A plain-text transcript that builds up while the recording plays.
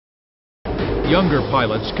Younger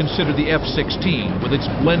pilots consider the F16, with its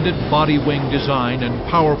blended body-wing design and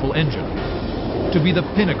powerful engine, to be the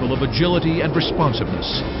pinnacle of agility and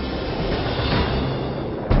responsiveness.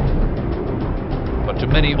 But to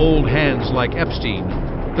many old hands like Epstein,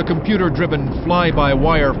 the computer-driven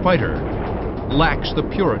fly-by-wire fighter lacks the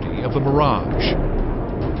purity of the Mirage.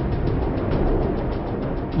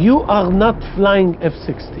 You are not flying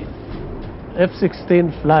F16.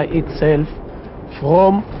 F16 fly itself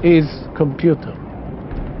from his computer.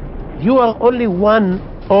 You are only one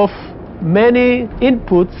of many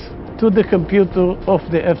inputs to the computer of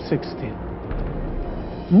the F16.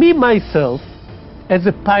 Me, myself, as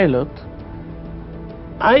a pilot,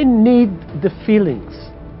 I need the feelings.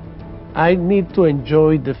 I need to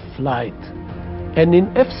enjoy the flight. And in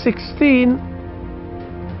F16,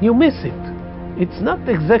 you miss it. It's not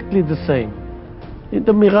exactly the same. In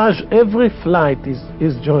the Mirage, every flight is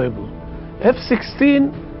enjoyable.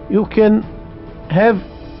 F16, you can have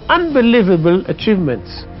unbelievable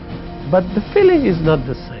achievements, but the feeling is not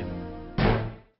the same.